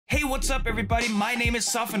what's up everybody? My name is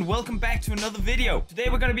SOFF and welcome back to another video. Today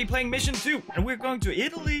we're gonna be playing Mission 2 and we're going to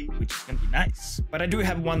Italy, which is gonna be nice. But I do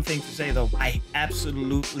have one thing to say though. I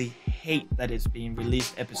absolutely hate that it's being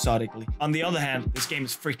released episodically. On the other hand, this game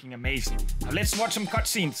is freaking amazing. Now let's watch some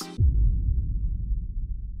cutscenes.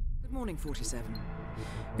 Good morning, 47.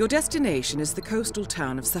 Your destination is the coastal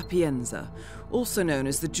town of Sapienza, also known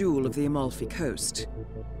as the Jewel of the Amalfi Coast.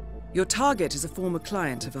 Your target is a former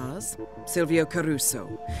client of ours, Silvio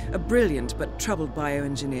Caruso, a brilliant but troubled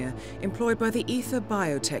bioengineer employed by the Ether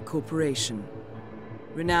Biotech Corporation.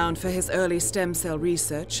 Renowned for his early stem cell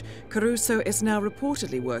research, Caruso is now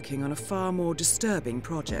reportedly working on a far more disturbing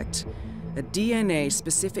project, a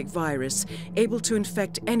DNA-specific virus able to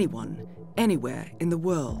infect anyone, anywhere in the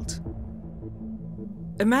world.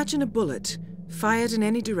 Imagine a bullet, fired in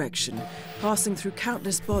any direction, passing through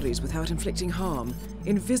countless bodies without inflicting harm,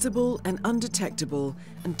 invisible and undetectable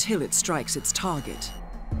until it strikes its target.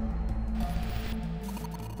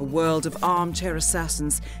 A world of armchair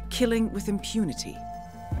assassins killing with impunity.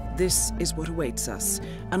 This is what awaits us,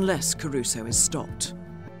 unless Caruso is stopped.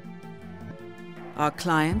 Our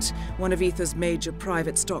client, one of Ether's major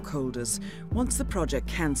private stockholders, wants the project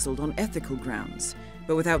cancelled on ethical grounds,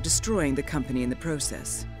 but without destroying the company in the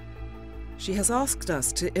process. She has asked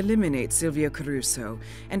us to eliminate Silvio Caruso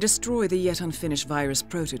and destroy the yet unfinished virus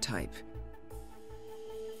prototype.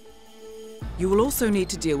 You will also need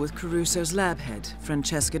to deal with Caruso's lab head,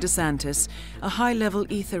 Francesca DeSantis, a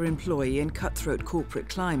high-level Ether employee and cutthroat corporate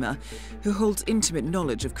climber who holds intimate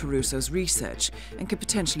knowledge of Caruso's research and could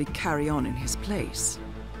potentially carry on in his place.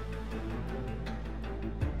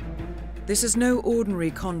 This is no ordinary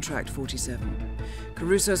contract, 47.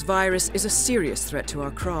 Caruso's virus is a serious threat to our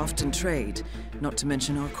craft and trade, not to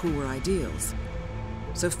mention our core ideals.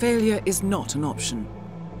 So failure is not an option.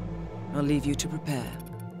 I'll leave you to prepare.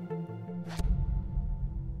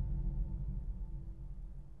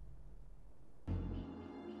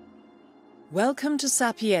 Welcome to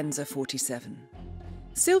Sapienza, 47.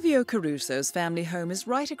 Silvio Caruso's family home is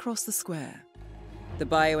right across the square. The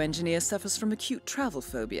bioengineer suffers from acute travel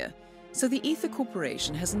phobia, so the Ether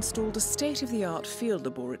Corporation has installed a state-of-the-art field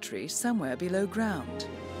laboratory somewhere below ground.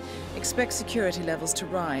 Expect security levels to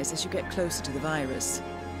rise as you get closer to the virus.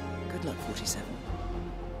 Good luck, 47.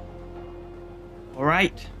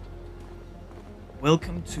 Alright.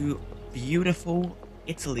 Welcome to beautiful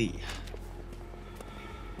Italy.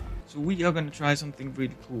 So we are gonna try something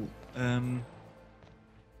really cool. I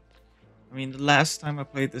mean, the last time I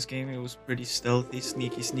played this game, it was pretty stealthy,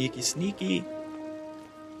 sneaky.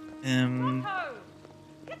 Rocco!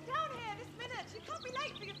 Get down here this minute! You can't be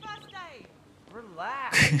late for your first day!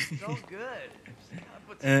 Relax, it's all good. Just gotta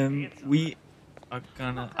put some pants on. We are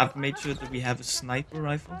gonna... I've made sure that we have a sniper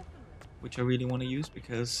rifle, which I really want to use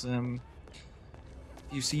because if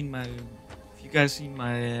you guys seen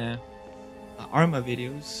my armor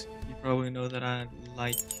videos, you probably know that I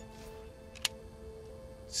like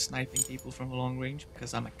sniping people from a long range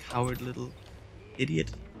because I'm a coward little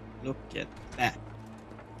idiot. Look at that.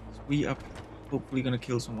 We are hopefully gonna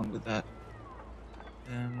kill someone with that.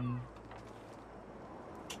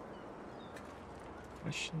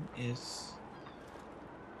 Question is,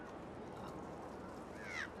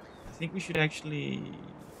 I think we should actually.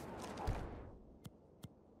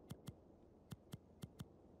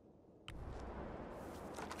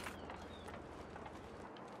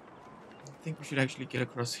 I think we should actually get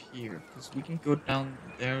across here because we can go down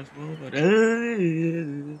there as well, but.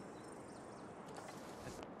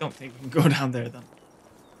 Don't think we can go down there then.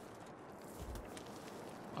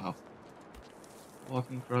 Wow.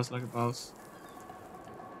 Walking across like a boss.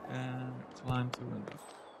 And climb to window.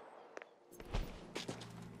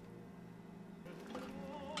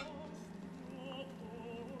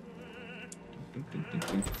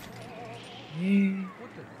 Yeah.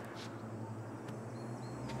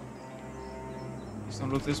 Please don't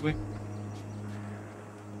look this way.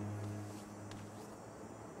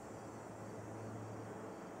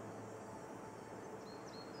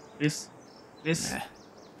 This.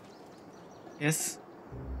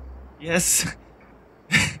 Yes.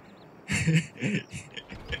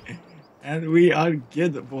 And we are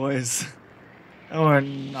good, boys. Or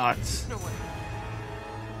not. No way.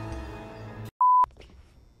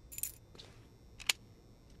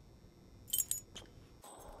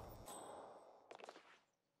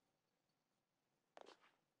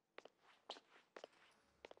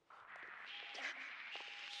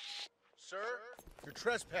 Sir, you're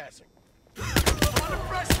trespassing.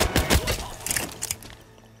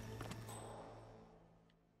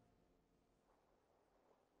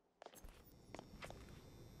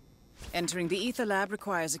 Entering the Ether lab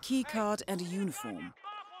requires a key card and a uniform.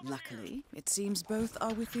 Luckily, it seems both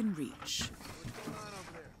are within reach.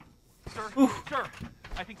 Sir, sir,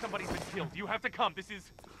 I think somebody's been killed. You have to come. This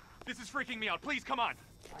is freaking me out. Please come on.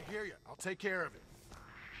 I hear you. I'll take care of it.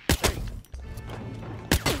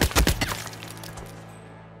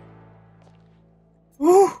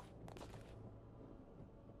 Woo!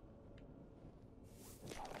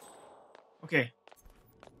 Okay.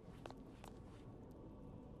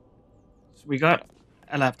 So we got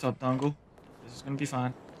a laptop dongle. This is gonna be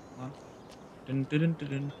fine. Come on. Dun, dun, dun, dun,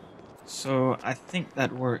 dun. So I think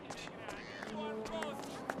that worked.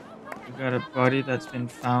 We got a body that's been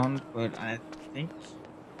found, but I think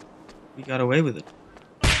we got away with it.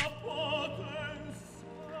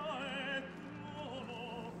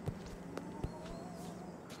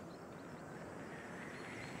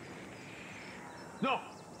 No.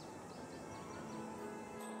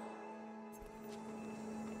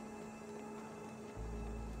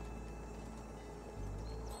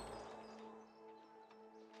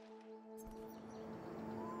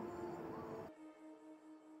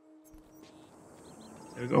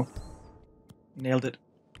 There we go. Nailed it.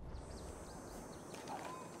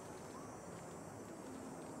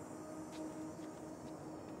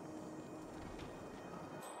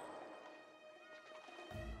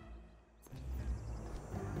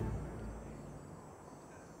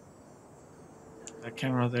 That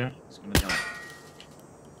camera there is gonna die.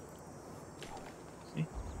 See?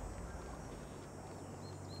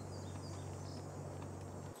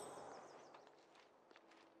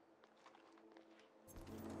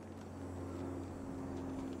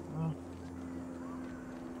 Oh.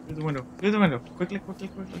 Through the window. Through the window. Quickly, quickly,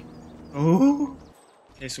 quickly. Oh!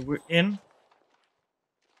 Okay, so we're in.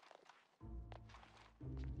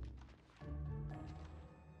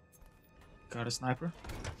 Got a sniper.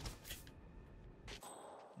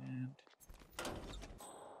 And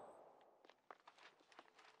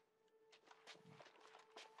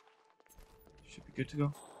should be good to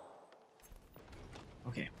go.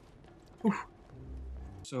 Okay. Whew.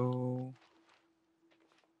 So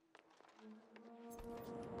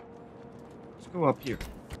let's go up here.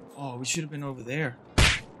 Oh, we should have been over there.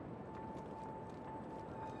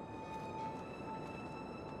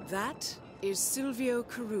 That is Silvio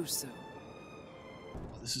Caruso.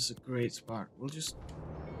 Oh, this is a great spot. We'll just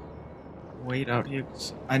wait out here,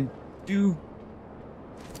 'cause I do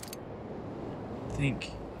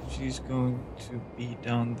think she's going to be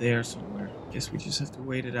down there somewhere. Guess we just have to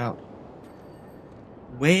wait it out.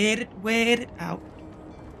 Wait it out.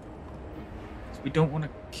 'Cause we don't want to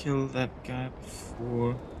kill that guy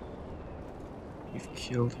before we've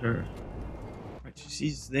killed her. Right,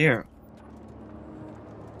 she's there.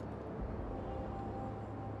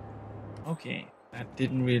 Okay, that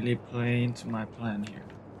didn't really play into my plan here.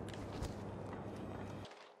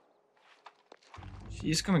 She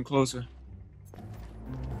is coming closer.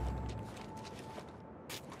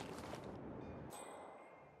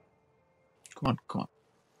 Come on, come on.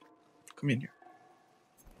 Come in here.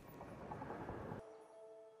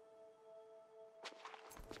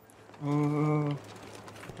 Oh,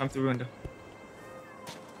 come through the window.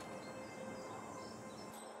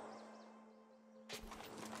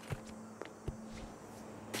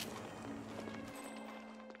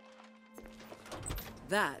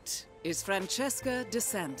 That is Francesca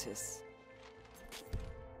DeSantis.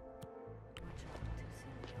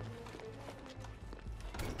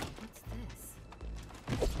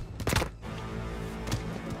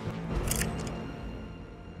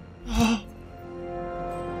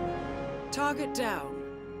 Target down.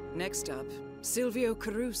 Next up, Silvio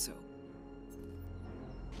Caruso.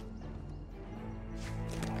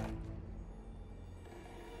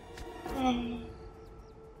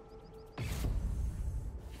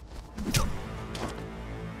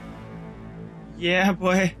 Yeah,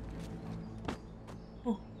 boy.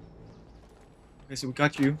 Oh. Okay, so we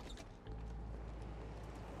got you.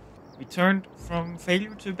 We turned from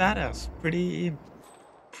failure to badass pretty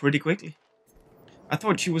quickly. I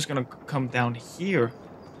thought she was gonna come down here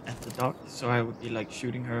at the dock, so I would be like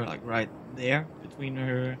shooting her like right there between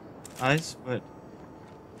her eyes, but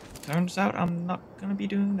turns out I'm not gonna be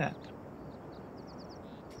doing that.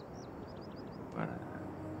 But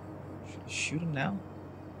should I shoot him now?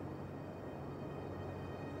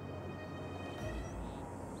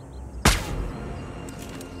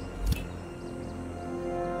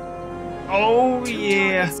 Oh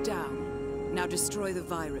yeah. Targets down. Now destroy the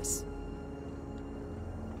virus.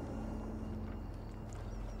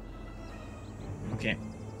 Okay.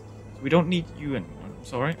 So we don't need you anymore. I'm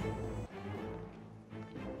sorry.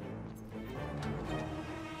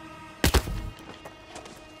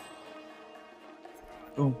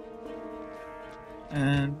 Boom.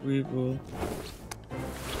 And we will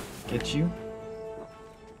get you.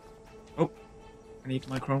 Oh, I need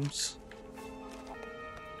my chromes.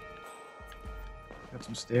 Got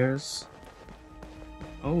some stairs.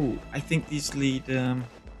 Oh, I think these lead, if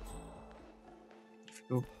we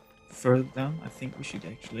go further down, I think we should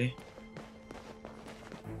actually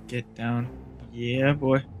get down. Yeah,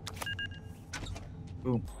 boy.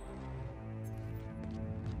 Boom.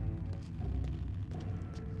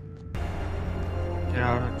 Get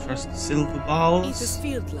out, I trust the silver balls. Ether's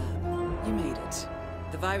field lab. You made it.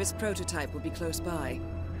 The virus prototype will be close by.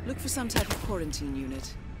 Look for some type of quarantine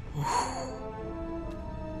unit.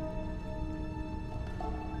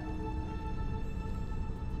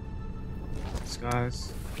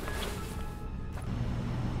 Guys.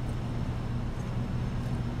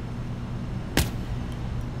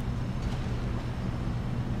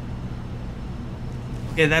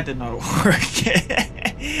 Okay, that did not work.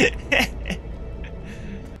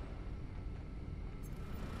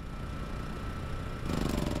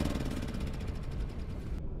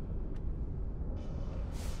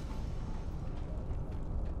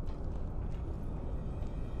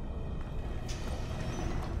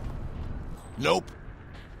 Nope.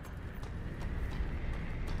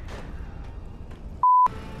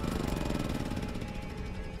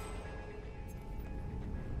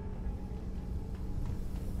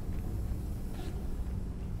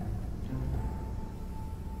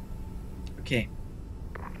 Okay.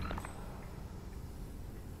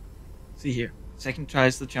 See here. Second try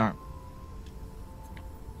is the charm.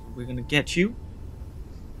 So we're gonna get you.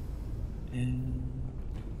 And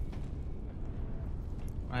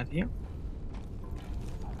right here.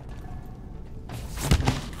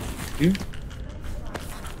 Two.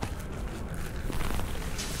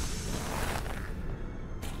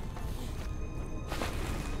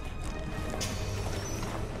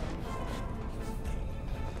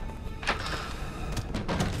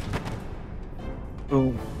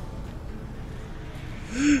 Boom.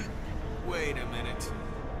 Wait a minute.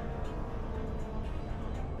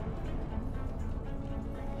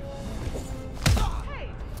 Hey!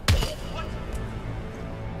 What?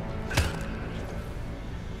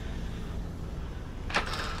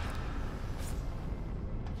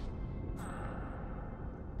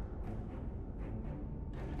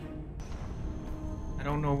 I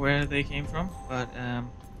don't know where they came from, but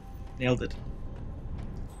nailed it.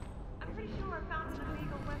 I'm pretty sure I found an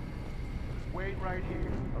illegal weapon. Wait right here.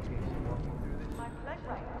 Okay, so what we'll do this? My flesh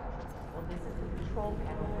right. Well, this is the control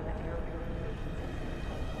panel for the air purification.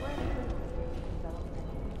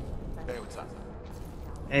 Hey, what's up?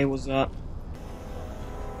 Hey, what's up?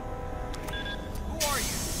 Who are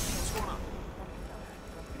you? What's going on?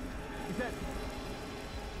 Is that...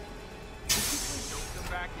 Don't come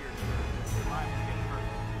back here. You're liable to get hurt.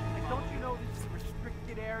 And don't you know this is a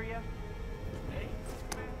restricted area? Hey,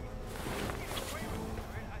 man.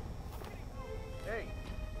 Hey,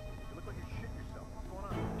 you look like you're shitting yourself. What's going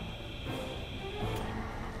on?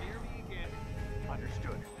 Hear me again.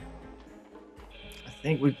 Understood. I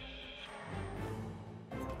think we.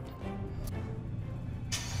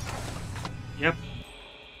 Yep,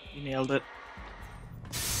 you nailed it.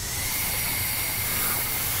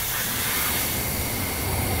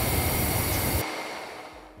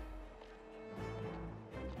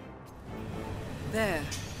 There,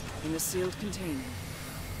 in the sealed container.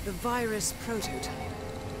 The virus prototype.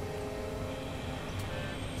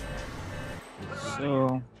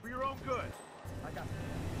 So. For your own good. I got you.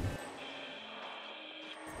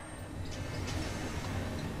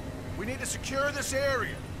 We need to secure this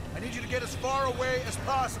area. I need you to get as far away as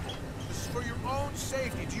possible. This is for your own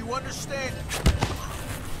safety. Do you understand?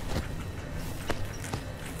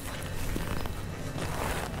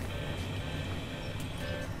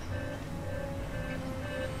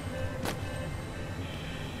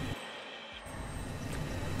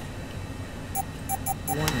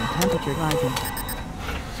 Warning, temperature rising.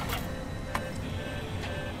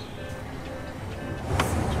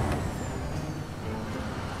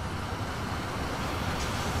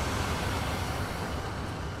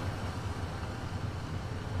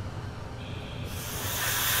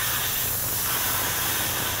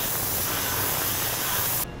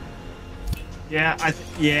 Yeah,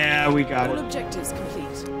 yeah, we got All it. objectives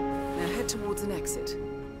complete. Now head towards an exit.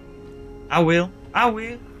 I will. I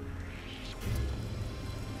will.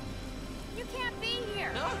 You can't be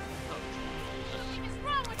here! No! Something is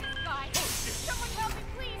wrong with this guy! Someone help me,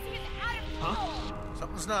 please! He is out of control!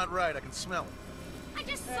 Something's not right. I can smell it. I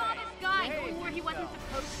just saw this guy going where he wasn't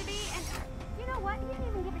supposed to be, and you know what? He didn't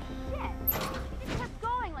even give a shit! He just kept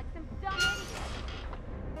going like some dumb idiot!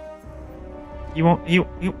 You won't. You.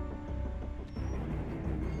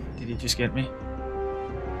 he just get me?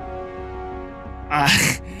 Ah,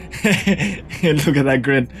 look at that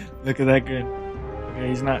grin. Look at that grin. Okay,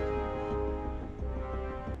 he's not.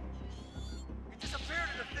 He disappeared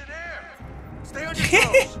in the thin air. Stay on your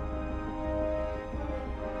toes.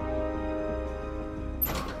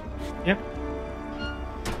 Yep.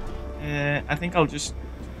 I think I'll just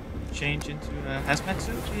change into a hazmat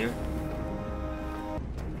suit here.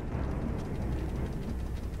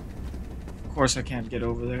 Of course I can't get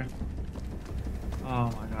over there.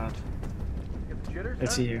 Oh my god. Get the jitters,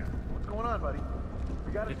 Let's huh? see here. What's going on, buddy?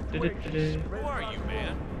 We got a situation. Who are you,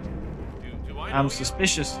 man? Do I know I'm you?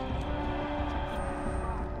 suspicious. Show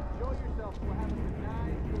yourself. We're having a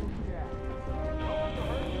nice little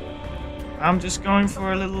chat. I'm just going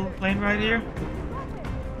for a little plane ride here.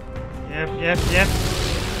 Yep.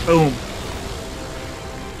 Boom.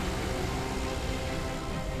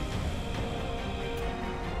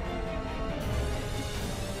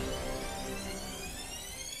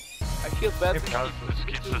 I feel bad because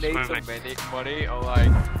you donate so many money on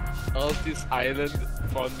like all this island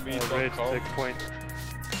fundme.com.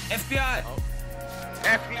 FBI!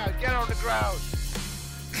 FBI, get on the ground!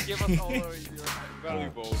 Give us all your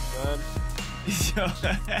valuables, man.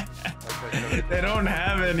 They don't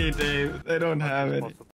have any, Dave. They don't have any.